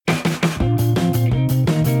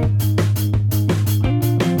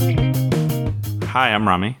Hi, I'm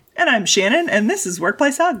Rami. And I'm Shannon, and this is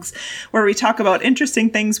Workplace Hugs, where we talk about interesting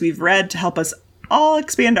things we've read to help us all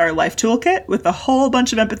expand our life toolkit with a whole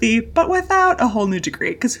bunch of empathy, but without a whole new degree,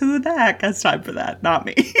 because who the heck has time for that? Not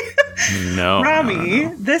me. No. Rami,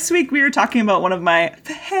 No. This week we were talking about one of my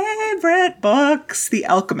favorite books, The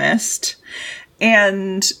Alchemist.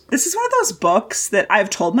 And this is one of those books that I've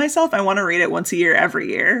told myself I want to read it once a year, every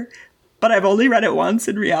year. But I've only read it once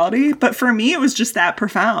in reality. But for me, it was just that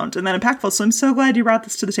profound and then impactful. So I'm so glad you brought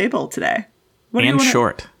this to the table today. And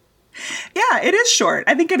short. Yeah, it is short.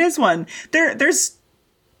 I think it is one. There's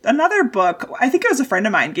another book. I think it was a friend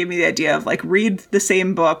of mine gave me the idea of like read the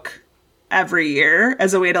same book every year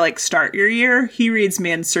as a way to like start your year. He reads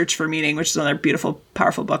Man's Search for Meaning, which is another beautiful,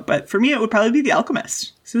 powerful book. But for me, it would probably be The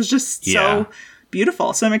Alchemist. So it was just so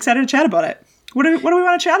beautiful. So I'm excited to chat about it. What do we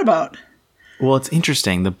want to chat about? Well, it's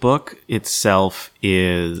interesting. The book itself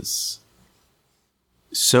is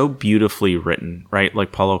so beautifully written, right?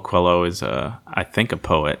 Like Paulo Coelho is, I think, a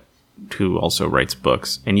poet who also writes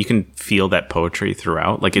books. And you can feel that poetry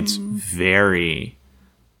throughout. Like, it's very,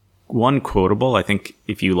 quotable. I think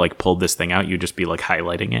if you, like, pulled this thing out, you'd just be, like,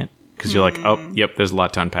 highlighting it. Because you're like, oh, yep, there's a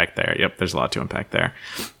lot to unpack there. Yep, there's a lot to unpack there.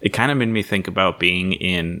 It kind of made me think about being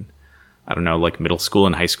in, I don't know, like middle school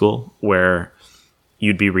and high school, where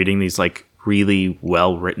you'd be reading these, like, really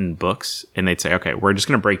well-written books, and they'd say, okay, we're just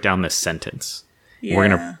going to break down this sentence.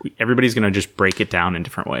 Yeah. Everybody's going to just break it down in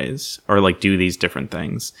different ways, or like do these different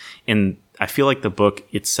things. And I feel like the book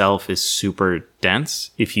itself is super dense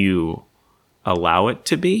if you allow it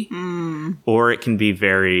to be, or it can be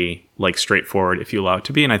very like straightforward if you allow it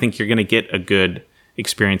to be. And I think you're going to get a good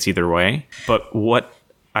experience either way. But what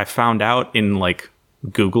I found out in like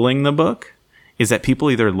Googling the book is that people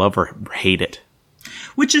either love or hate it.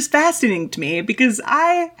 Which is fascinating to me because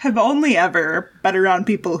I have only ever been around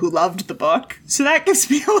people who loved the book. So that gives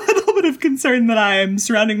me a little bit of concern that I am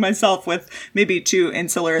surrounding myself with maybe too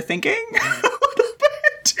insular thinking a little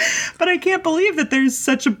bit. But I can't believe that there's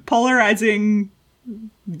such a polarizing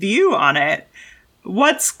view on it.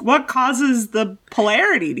 What causes the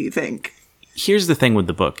polarity, do you think? Here's the thing with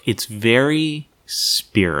the book. It's very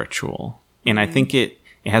spiritual. And I think it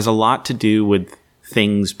has a lot to do with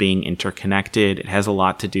things being interconnected. It has a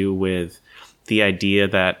lot to do with the idea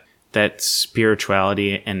that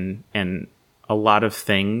spirituality and a lot of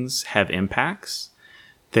things have impacts.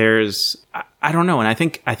 There's, I don't know. And I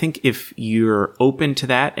think if you're open to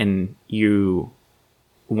that and you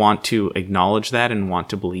want to acknowledge that and want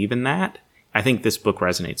to believe in that, I think this book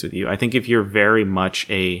resonates with you. I think if you're very much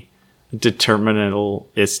a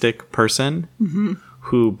determinististic person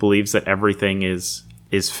who believes that everything is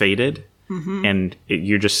fated, and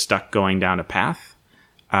you're just stuck going down a path,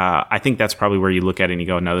 I think that's probably where you look at it and you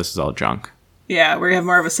go, no, this is all junk. Yeah, where you have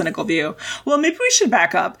more of a cynical view. Well, maybe we should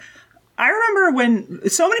back up. I remember when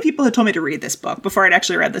so many people had told me to read this book before I'd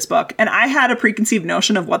actually read this book, and I had a preconceived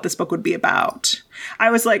notion of what this book would be about. I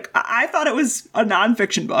was like, I thought it was a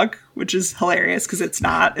nonfiction book, which is hilarious because it's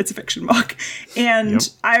not. It's a fiction book. And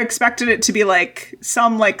I expected it to be like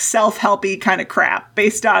some like self-helpy kind of crap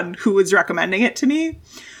based on who was recommending it to me.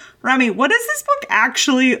 Rami, what is this book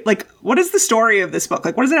actually, like, what is the story of this book?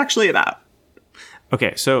 Like, what is it actually about?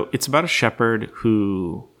 Okay, so it's about a shepherd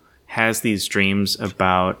who has these dreams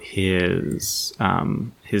about his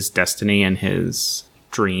destiny and his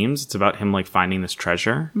dreams. It's about him, like, finding this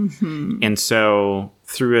treasure. And so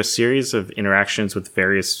through a series of interactions with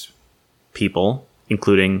various people,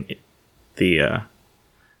 including the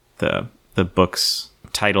book's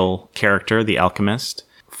title character, the alchemist,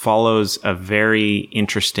 follows a very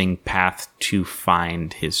interesting path to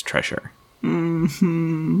find his treasure. Yeah.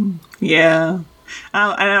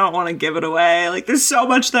 I don't want to give it away. Like, there's so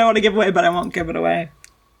much that I want to give away, but I won't give it away.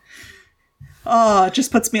 Oh, it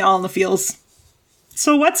just puts me all in the feels.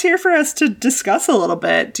 So what's here for us to discuss a little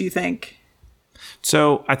bit, do you think?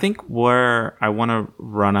 So I think where I want to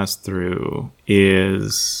run us through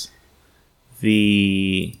is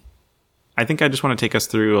I think I just want to take us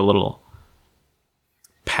through a little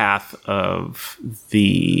path of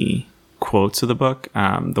the quotes of the book.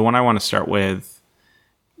 The one I want to start with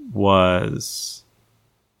was,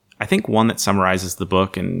 I think, one that summarizes the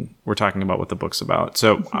book, and we're talking about what the book's about.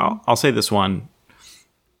 So I'll say this one.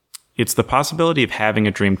 It's the possibility of having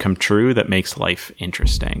a dream come true that makes life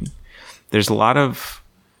interesting. There's a lot of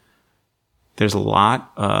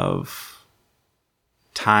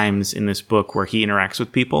times in this book where he interacts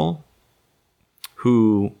with people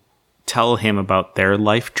who tell him about their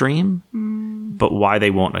life dream, but why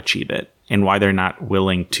they won't achieve it and why they're not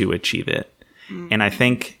willing to achieve it. And I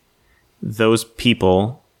think those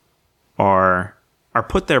people are are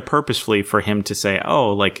put there purposefully for him to say,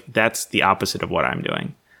 oh, like, that's the opposite of what I'm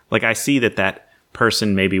doing. Like, I see that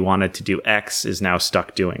person maybe wanted to do X is now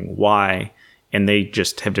stuck doing Y, and they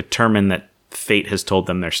just have determined that fate has told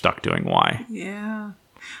them they're stuck doing Y. Yeah.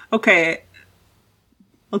 Okay.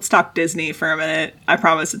 Let's talk Disney for a minute. I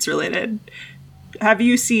promise it's related. Have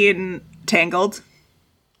you seen Tangled?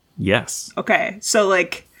 Yes. Okay. So,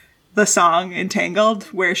 like, the song in Tangled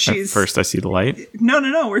where she's... At first I see the light.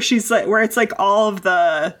 No. Where she's like, where it's like all of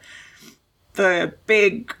the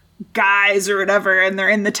big guys or whatever, and they're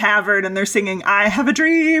in the tavern and they're singing, I have a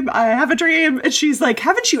dream. And she's like,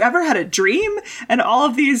 haven't you ever had a dream? And all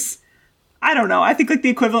of these, I don't know. I think like the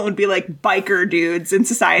equivalent would be like biker dudes in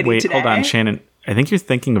society today. Wait, hold on, Shannon. I think you're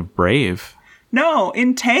thinking of Brave. No,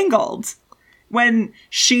 in Tangled. When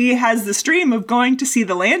she has this dream of going to see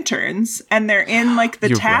the lanterns and they're in like the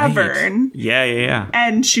tavern. Right. Yeah.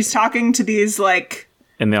 And she's talking to these like,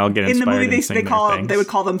 and they all get inspired. In the movie, they would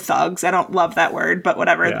call them thugs. I don't love that word, but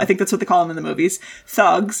whatever. Yeah. I think that's what they call them in the movies,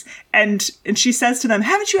 thugs. And she says to them,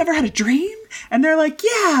 "Haven't you ever had a dream?" And they're like,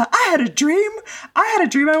 "Yeah, I had a dream.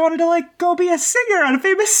 I wanted to like go be a singer on a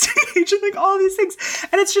famous stage and like all these things."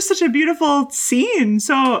 And it's just such a beautiful scene.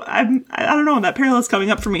 So I don't know. That parallel's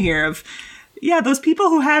coming up for me here of, yeah, those people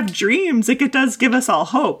who have dreams. Like it does give us all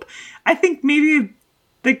hope. I think maybe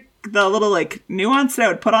the little like nuance that I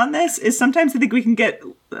would put on this is sometimes I think we can get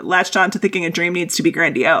latched on to thinking a dream needs to be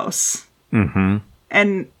grandiose. Mm-hmm.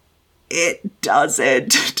 And it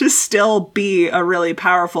doesn't to still be a really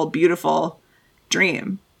powerful, beautiful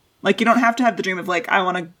dream. Like you don't have to have the dream of like, I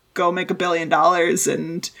want to go make $1 billion.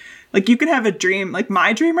 And like you can have a dream. Like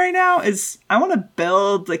my dream right now is I want to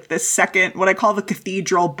build like this second, what I call the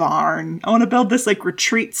cathedral barn. I want to build this like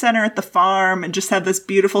retreat center at the farm and just have this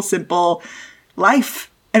beautiful, simple life.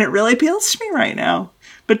 And it really appeals to me right now.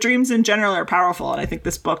 But dreams in general are powerful, and I think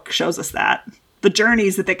this book shows us that. The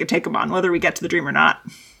journeys that they could take them on, whether we get to the dream or not.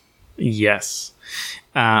 Yes.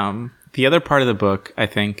 The other part of the book, I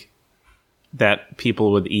think, that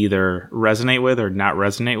people would either resonate with or not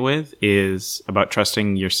resonate with is about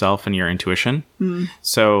trusting yourself and your intuition. Mm.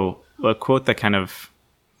 So a quote that kind of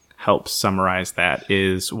helps summarize that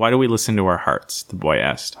is, "Why do we listen to our hearts?" the boy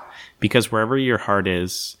asked. "Because wherever your heart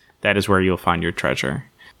is, that is where you'll find your treasure."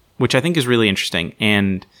 Which I think is really interesting.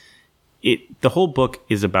 And the whole book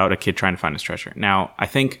is about a kid trying to find his treasure. Now, I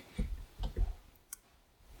think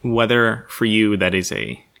whether for you that is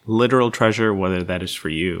a literal treasure, whether that is for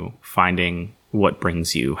you finding what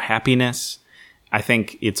brings you happiness, I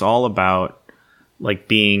think it's all about like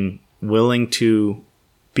being willing to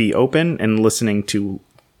be open and listening to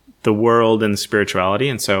the world and spirituality.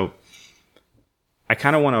 And so I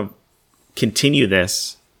kind of want to continue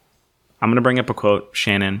this. I'm going to bring up a quote,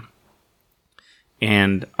 Shannon,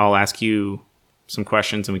 and I'll ask you some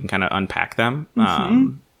questions and we can kind of unpack them.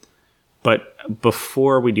 Mm-hmm. But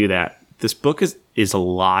before we do that, this book is a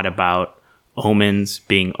lot about omens,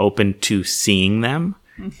 being open to seeing them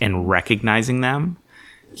and recognizing them.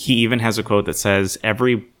 He even has a quote that says,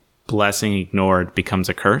 "Every blessing ignored becomes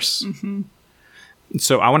a curse." Mm-hmm.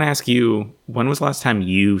 So I want to ask you, when was the last time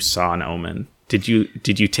you saw an omen? Did you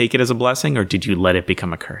take it as a blessing or did you let it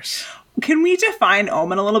become a curse? Can we define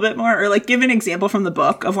omen a little bit more, or like give an example from the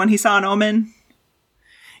book of when he saw an omen?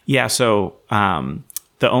 Yeah. So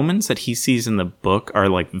the omens that he sees in the book are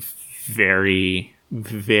like very,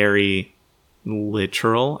 very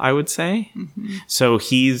literal, I would say. Mm-hmm. So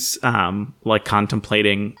he's like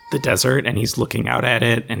contemplating the desert and he's looking out at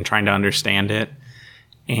it and trying to understand it.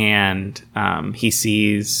 And he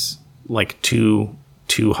sees like two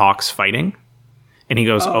hawks fighting. And he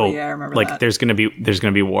goes, yeah, I remember like that. there's gonna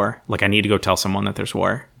be war. Like I need to go tell someone that there's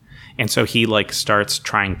war. And so he like starts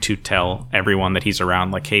trying to tell everyone that he's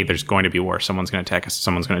around, like, hey, there's going to be war. Someone's going to attack us.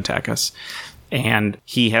 Someone's going to attack us. And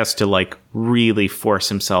he has to like really force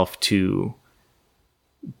himself to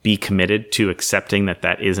be committed to accepting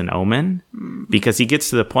that is an omen, because he gets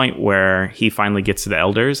to the point where he finally gets to the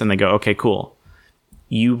elders and they go, okay, cool.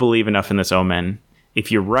 You believe enough in this omen.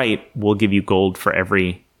 If you're right, we'll give you gold for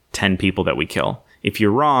every 10 people that we kill. If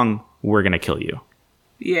you're wrong, we're going to kill you.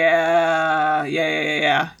 Yeah.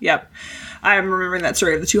 Yep. I'm remembering that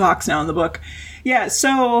story of the two hawks now in the book. Yeah.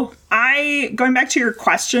 So going back to your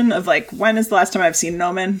question of like, when is the last time I've seen an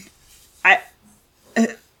omen?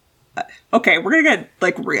 Okay, we're going to get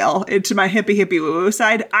like real into my hippie woo-woo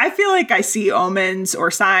side. I feel like I see omens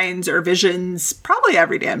or signs or visions probably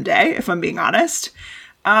every damn day, if I'm being honest.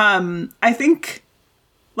 I think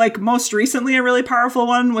like most recently a really powerful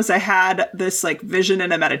one was I had this like vision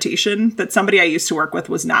in a meditation that somebody I used to work with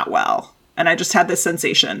was not well. And I just had this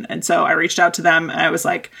sensation. And so I reached out to them and I was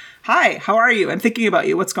like, hi, how are you? I'm thinking about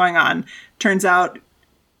you. What's going on? Turns out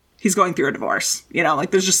he's going through a divorce. You know, like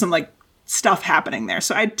there's just some like stuff happening there.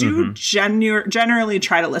 So I do generally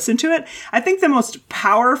try to listen to it. I think the most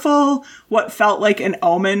powerful, what felt like an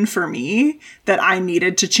omen for me that I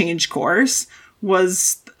needed to change course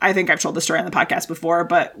was, I think I've told the story on the podcast before,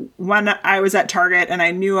 but when I was at Target and I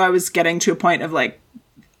knew I was getting to a point of like,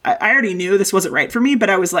 I already knew this wasn't right for me, but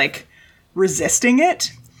I was like resisting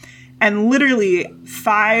it. And literally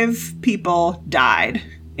 5 people died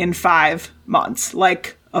in 5 months,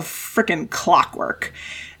 like a freaking clockwork.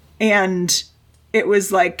 And it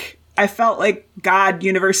was like, I felt like God,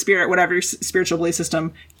 universe, spirit, whatever your spiritual belief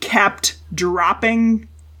system, kept dropping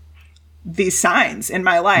these signs in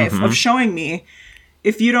my life of showing me,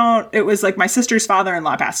 if you don't, it was like my sister's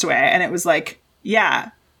father-in-law passed away. And it was like,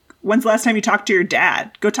 yeah, when's the last time you talked to your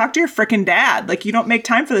dad? Go talk to your freaking dad. Like, you don't make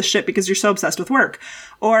time for this shit because you're so obsessed with work.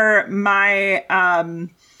 Or my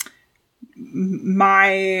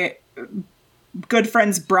good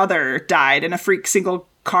friend's brother died in a freak single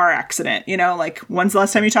car accident. You know, like, when's the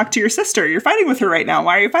last time you talked to your sister? You're fighting with her right now.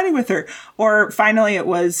 Why are you fighting with her? Or finally, it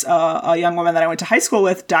was a young woman that I went to high school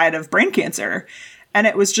with died of brain cancer. And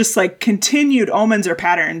it was just like continued omens or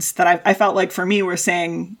patterns that I felt like for me were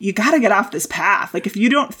saying, you got to get off this path. Like, if you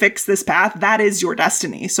don't fix this path, that is your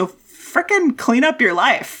destiny. So frickin' clean up your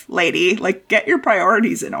life, lady. Like, get your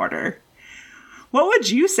priorities in order. What would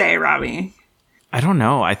you say, Robbie? I don't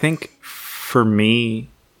know. I think for me,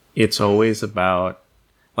 it's always about,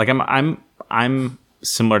 like, I'm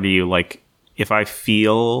similar to you. Like, if I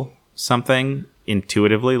feel something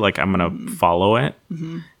intuitively, like, I'm going to follow it.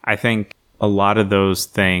 I think a lot of those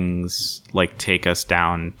things like take us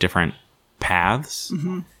down different paths.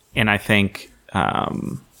 And I think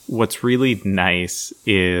what's really nice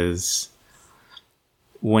is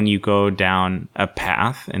when you go down a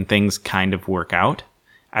path and things kind of work out,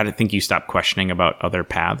 I don't think you stop questioning about other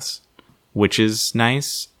paths, which is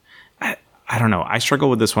nice. I don't know. I struggle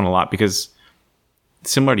with this one a lot because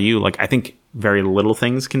similar to you, like, I think very little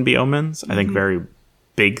things can be omens. I think very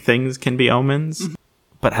big things can be omens,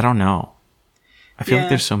 but I don't know. I feel like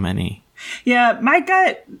there's so many. Yeah, my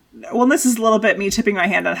gut, well, this is a little bit me tipping my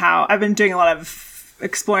hand on how I've been doing a lot of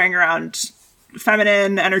exploring around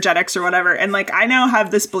feminine energetics or whatever. And like, I now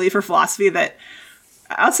have this belief or philosophy that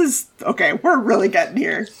us as, okay, we're really getting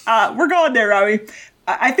here. We're going there, Robbie.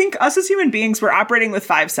 I think us as human beings, we're operating with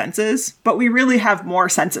 5 senses, but we really have more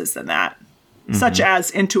senses than that. Such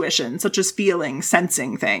as intuition, such as feeling,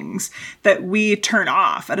 sensing things that we turn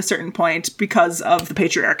off at a certain point because of the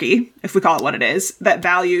patriarchy, if we call it what it is, that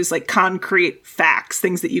values like concrete facts,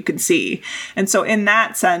 things that you can see. And so in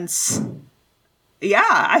that sense, yeah,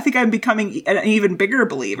 I think I'm becoming an even bigger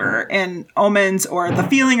believer in omens or the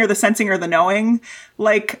feeling or the sensing or the knowing.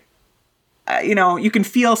 Like, you know, you can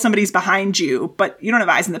feel somebody's behind you, but you don't have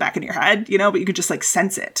eyes in the back of your head, you know, but you can just like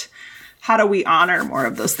sense it. How do we honor more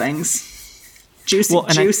of those things?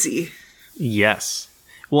 Juicy. Yes.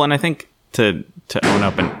 Well, and I think to own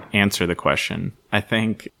up and answer the question, I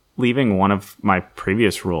think leaving one of my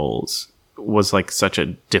previous roles was like such a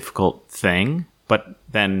difficult thing, but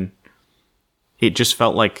then it just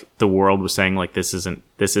felt like the world was saying like, this isn't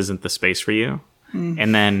the space for you.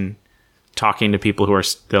 And then talking to people who are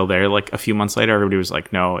still there, like a few months later, everybody was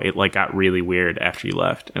like, no, it like got really weird after you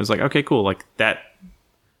left. And it was like, okay, cool. Like, that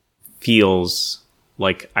feels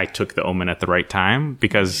like I took the omen at the right time,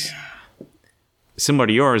 because similar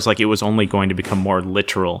to yours, like, it was only going to become more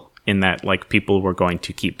literal in that like people were going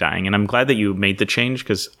to keep dying. And I'm glad that you made the change,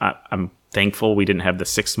 because I'm thankful we didn't have the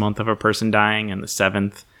 6th month of a person dying and the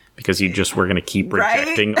 7th, because you just were going to keep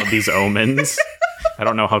rejecting these omens. I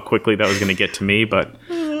don't know how quickly that was going to get to me, but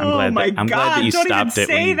I'm glad that you stopped it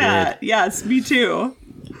when you did. Yes, me too.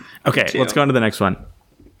 Okay, let's go on to the next one.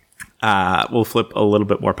 We'll flip a little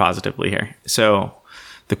bit more positively here. So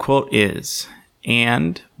the quote is,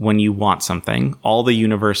 "And when you want something, all the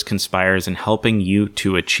universe conspires in helping you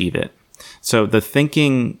to achieve it." So the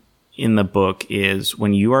thinking in the book is,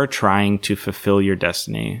 when you are trying to fulfill your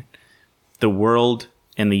destiny, the world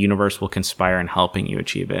and the universe will conspire in helping you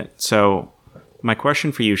achieve it. So my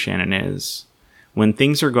question for you, Shannon, is, when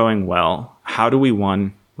things are going well, how do we,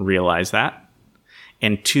 1, realize that?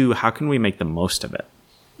 And 2, how can we make the most of it?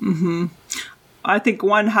 I think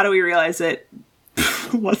 1, how do we realize it?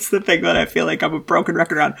 What's the thing that I feel like I'm a broken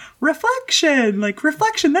record on? Reflection. Like,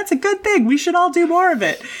 reflection, that's a good thing. We should all do more of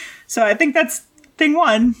it. So I think that's thing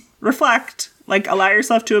 1, reflect. Like, allow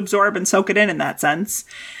yourself to absorb and soak it in that sense.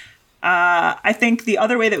 I think the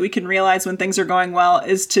other way that we can realize when things are going well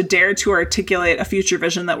is to dare to articulate a future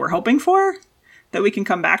vision that we're hoping for. that we can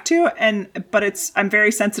come back to. But I'm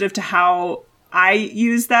very sensitive to how I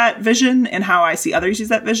use that vision and how I see others use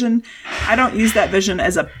that vision. I don't use that vision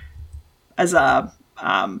as a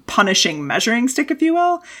punishing measuring stick, if you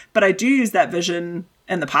will, but I do use that vision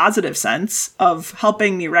in the positive sense of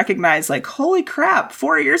helping me recognize, like, holy crap,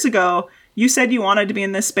 4 years ago, you said you wanted to be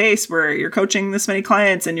in this space where you're coaching this many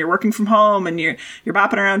clients and you're working from home and you're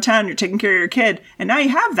bopping around town, you're taking care of your kid, and now you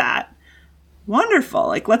have that. Wonderful.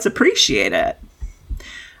 Like, let's appreciate it.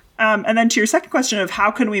 And then to your second question of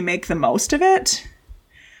how can we make the most of it?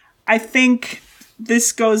 I think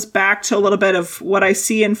this goes back to a little bit of what I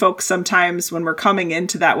see in folks sometimes when we're coming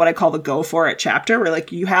into that, what I call the go for it chapter, where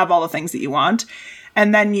like you have all the things that you want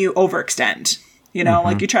and then you overextend, you know,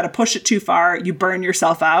 like you try to push it too far, you burn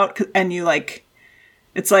yourself out, and you like,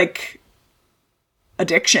 it's like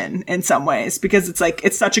addiction in some ways, because it's like,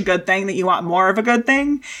 it's such a good thing that you want more of a good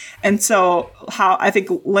thing. And so how I think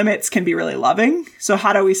limits can be really loving. So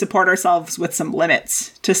how do we support ourselves with some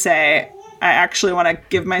limits to say, I actually want to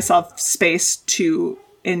give myself space to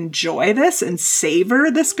enjoy this and savor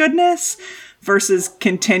this goodness versus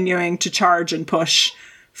continuing to charge and push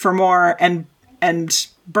for more and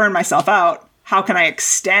burn myself out. How can I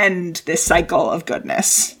extend this cycle of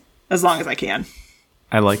goodness as long as I can?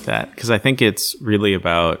 I like that, because I think it's really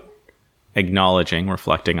about acknowledging,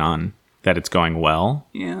 reflecting on that it's going well.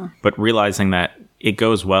 Yeah. But realizing that it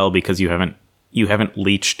goes well because you haven't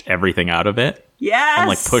leached everything out of it. Yes. And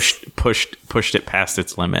like pushed it past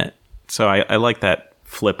its limit. So I like that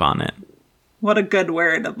flip on it. What a good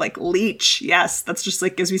word of like leech. Yes. That's just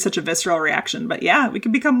like gives me such a visceral reaction. But yeah, we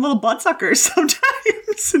can become little bloodsuckers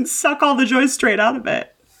sometimes and suck all the joy straight out of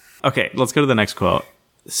it. Okay, let's go to the next quote.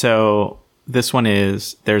 So this one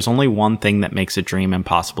is, there's only one thing that makes a dream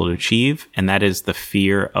impossible to achieve, and that is the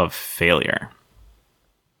fear of failure.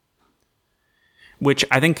 Which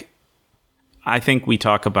I think we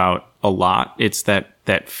talk about a lot. It's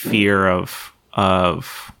that fear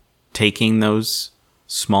of taking those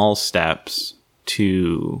small steps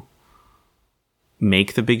to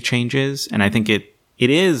make the big changes. And I think it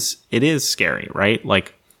is scary, right?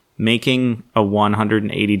 Like making a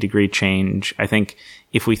 180 degree change. I think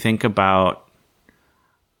if we think about,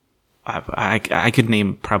 I could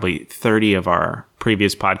name probably 30 of our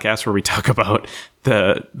previous podcasts where we talk about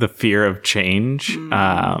the fear of change.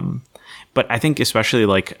 But I think especially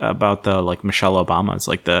like about the like Michelle Obama's,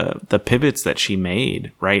 like the pivots that she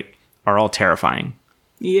made, right, are all terrifying.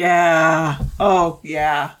 Yeah. Oh,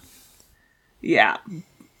 yeah. Yeah.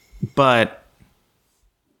 But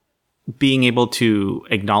being able to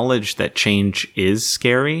acknowledge that change is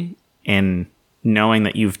scary, and knowing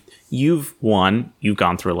that you've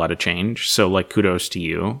gone through a lot of change. So like kudos to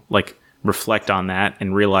you. Like reflect on that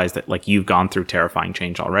and realize that like you've gone through terrifying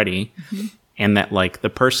change already. Mm-hmm. And that like the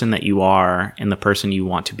person that you are and the person you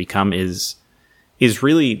want to become is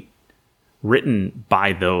really written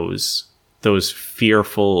by those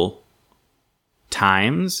fearful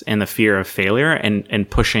times and the fear of failure and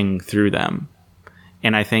pushing through them.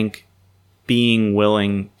 And I think being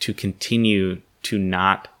willing to continue to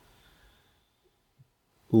not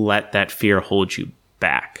let that fear hold you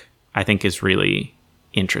back, I think is really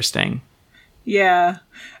interesting. Yeah.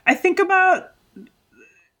 I think about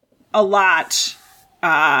a lot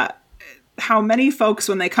how many folks,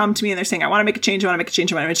 when they come to me and they're saying, I want to make a change, I want to make a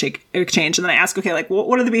change, I want to make a change. And then I ask, okay, like,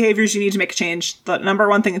 what are the behaviors you need to make a change? The number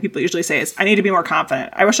one thing that people usually say is, I need to be more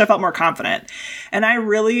confident. I wish I felt more confident. And I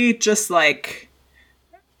really just like,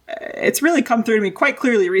 it's really come through to me quite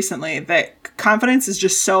clearly recently that confidence is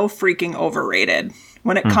just so freaking overrated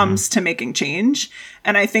when it comes to making change.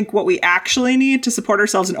 And I think what we actually need to support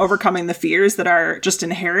ourselves in overcoming the fears that are just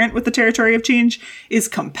inherent with the territory of change is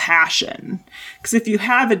compassion. Because if you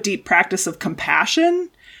have a deep practice of compassion,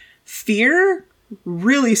 fear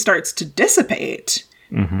really starts to dissipate.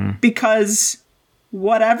 Because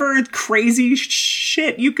whatever crazy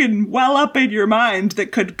shit you can well up in your mind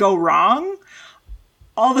that could go wrong,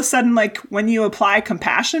 all of a sudden, like when you apply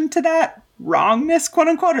compassion to that wrongness, quote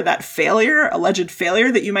unquote, or that failure, alleged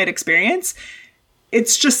failure that you might experience,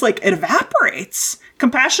 it's just like it evaporates.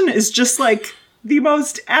 Compassion is just like the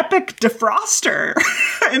most epic defroster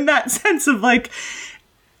in that sense of like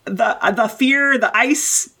the fear, the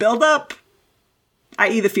ice buildup,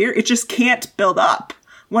 i.e. the fear, it just can't build up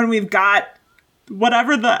when we've got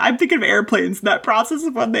whatever I'm thinking of airplanes, that process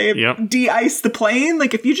of when they de-ice the plane.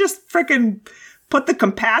 Like if you just freaking put the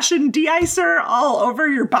compassion de-icer all over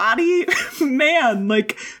your body, man,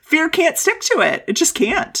 like fear can't stick to it. It just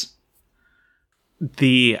can't.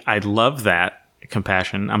 I love that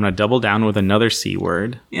compassion, I'm going to double down with another C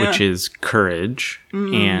word, which is courage.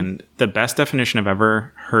 And the best definition I've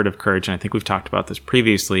ever heard of courage, and I think we've talked about this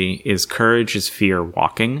previously, is courage is fear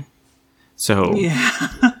walking. So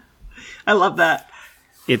I love that.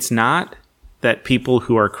 It's not that people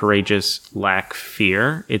who are courageous lack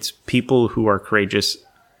fear. It's people who are courageous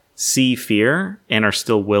see fear and are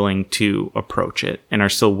still willing to approach it and are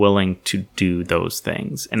still willing to do those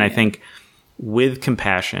things. And I think with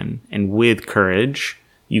compassion and with courage,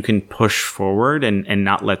 you can push forward and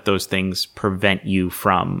not let those things prevent you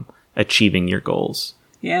from achieving your goals.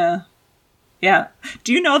 Yeah. Yeah.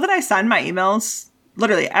 Do you know that I send my emails,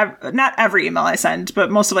 literally, not every email I send,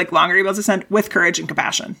 but most of like longer emails I send with courage and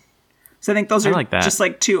compassion. So I think those are just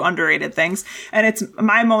like two underrated things. And it's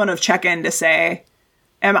my moment of check-in to say,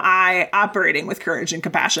 am I operating with courage and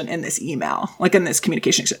compassion in this email? Like in this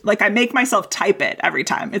communication? Like I make myself type it every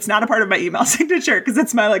time. It's not a part of my email signature because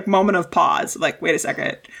it's my like moment of pause. Like, wait a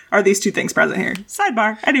second. Are these two things present here?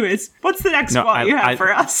 Sidebar. Anyways, what's the next quote you have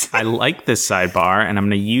for us? I like this sidebar and I'm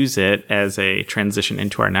going to use it as a transition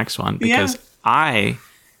into our next one because I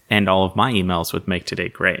end all of my emails with "Make Today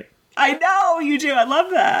Great." I know you do. I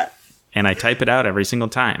love that. And I type it out every single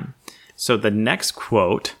time. So the next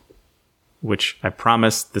quote, which I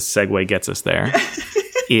promise the segue gets us there,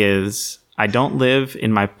 is, I don't live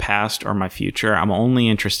in my past or my future. I'm only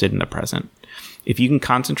interested in the present. If you can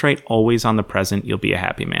concentrate always on the present, you'll be a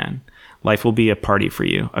happy man. Life will be a party for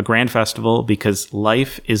you, a grand festival, because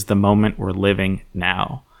life is the moment we're living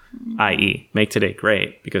now, i.e. make today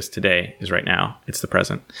great, because today is right now. It's the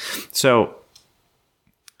present. So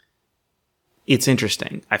it's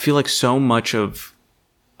interesting. I feel like so much of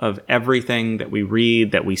everything that we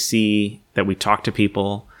read, that we see, that we talk to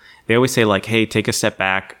people, they always say like, hey, take a step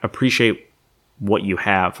back, appreciate what you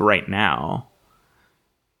have right now,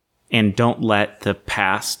 and don't let the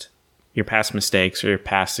past, your past mistakes or your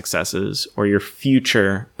past successes or your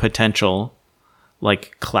future potential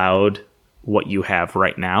like cloud what you have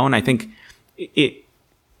right now. And I think it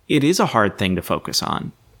is a hard thing to focus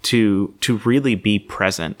on. To really be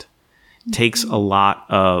present takes a lot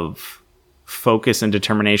of focus and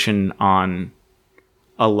determination on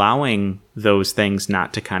allowing those things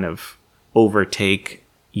not to kind of overtake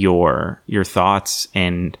your thoughts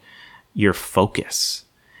and your focus,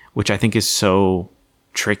 which I think is so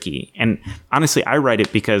tricky. And honestly, I write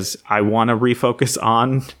it because I want to refocus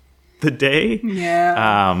on the day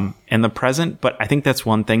and the present. But I think that's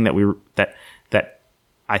one thing that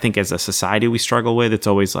I think as a society we struggle with. It's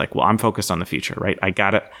always like, well, I'm focused on the future, right? I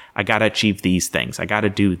gotta achieve these things. I gotta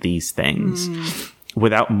do these things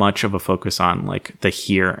without much of a focus on like the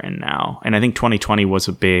here and now. And I think 2020 was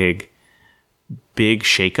a big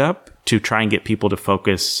shakeup to try and get people to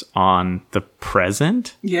focus on the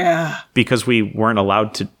present. Yeah. Because we weren't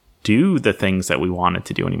allowed to do the things that we wanted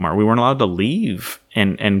to do anymore. We weren't allowed to leave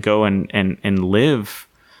and go and live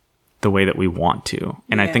the way that we want to.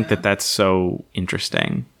 And I think that that's so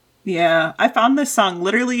interesting. Yeah. I found this song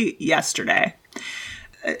literally yesterday.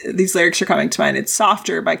 These lyrics are coming to mind. It's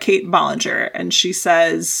Softer by Kate Bollinger. And she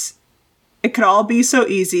says, it could all be so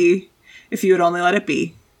easy if you would only let it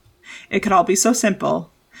be. It could all be so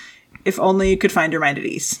simple if only you could find your mind at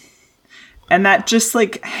ease. And that just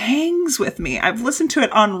like hangs with me. I've listened to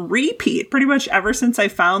it on repeat pretty much ever since I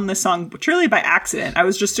found this song, truly by accident. I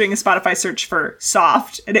was just doing a Spotify search for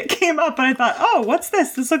soft and it came up and I thought, oh, what's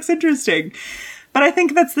this? This looks interesting. But I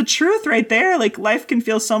think that's the truth right there. Like life can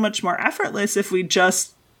feel so much more effortless if we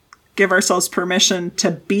just give ourselves permission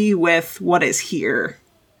to be with what is here.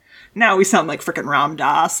 Now we sound like freaking Ram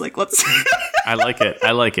Dass. Like, let's... I like it.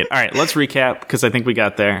 All right, let's recap because I think we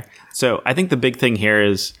got there. So I think the big thing here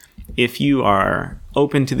is if you are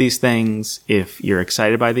open to these things, if you're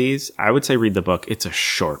excited by these, I would say read the book. It's a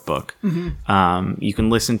short book. Mm-hmm. You can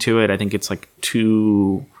listen to it. I think it's like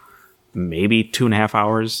maybe 2.5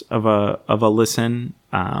 hours of a listen.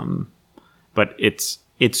 But it's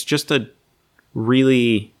just a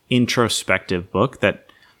really introspective book that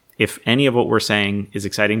if any of what we're saying is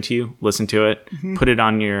exciting to you, listen to it, put it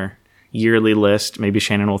on your yearly list. Maybe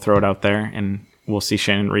Shannon will throw it out there and we'll see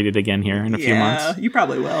Shannon read it again here in a few months. Yeah, you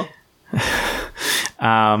probably will.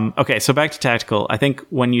 Okay, so back to tactical. I think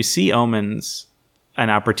when you see omens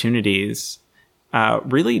and opportunities,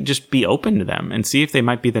 really just be open to them and see if they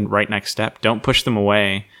might be the right next step. Don't push them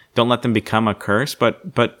away. Don't let them become a curse,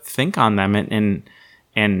 but think on them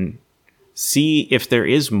and see if there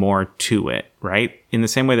is more to it, right? In the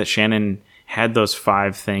same way that Shannon had those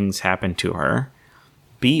 5 things happen to her,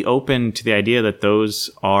 be open to the idea that those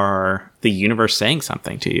are the universe saying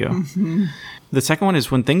something to you. Mm-hmm. The second one is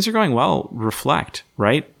when things are going well, reflect,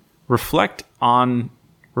 right? Reflect on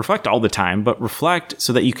reflect all the time, but reflect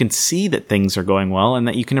so that you can see that things are going well and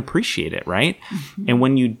that you can appreciate it, right? Mm-hmm. And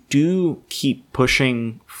when you do keep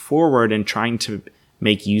pushing forward and trying to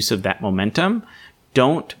make use of that momentum,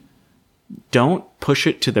 don't push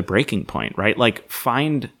it to the breaking point, right? Like,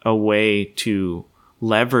 find a way to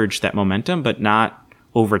leverage that momentum, but not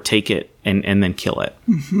overtake it and then kill it.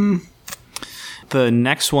 Mm-hmm. The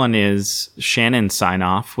next one is Shannon's sign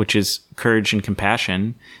off, which is courage and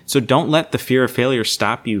compassion. So don't let the fear of failure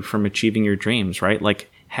stop you from achieving your dreams, right?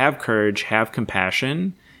 Like, have courage, have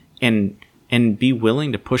compassion, and be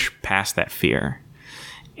willing to push past that fear.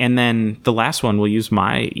 And then the last one, we'll use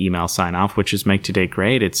my email sign off, which is make today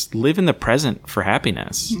great. It's live in the present for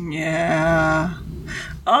happiness. Yeah.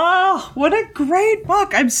 Oh, what a great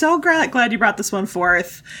book. I'm so glad you brought this one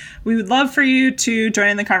forth. We would love for you to join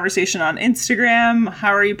in the conversation on Instagram. How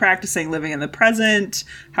are you practicing living in the present?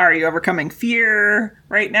 How are you overcoming fear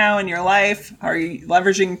right now in your life? How are you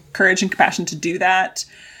leveraging courage and compassion to do that?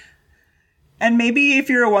 And maybe if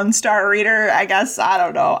you're a 1-star reader, I guess, I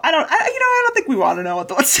don't know. I don't think we want to know what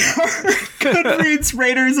the 1-star Goodreads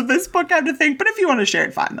raters of this book have to think. But if you want to share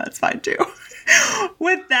it, fine. That's fine too.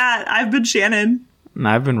 With that, I've been Shannon. And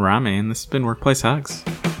I've been Rami, and this has been Workplace Hugs.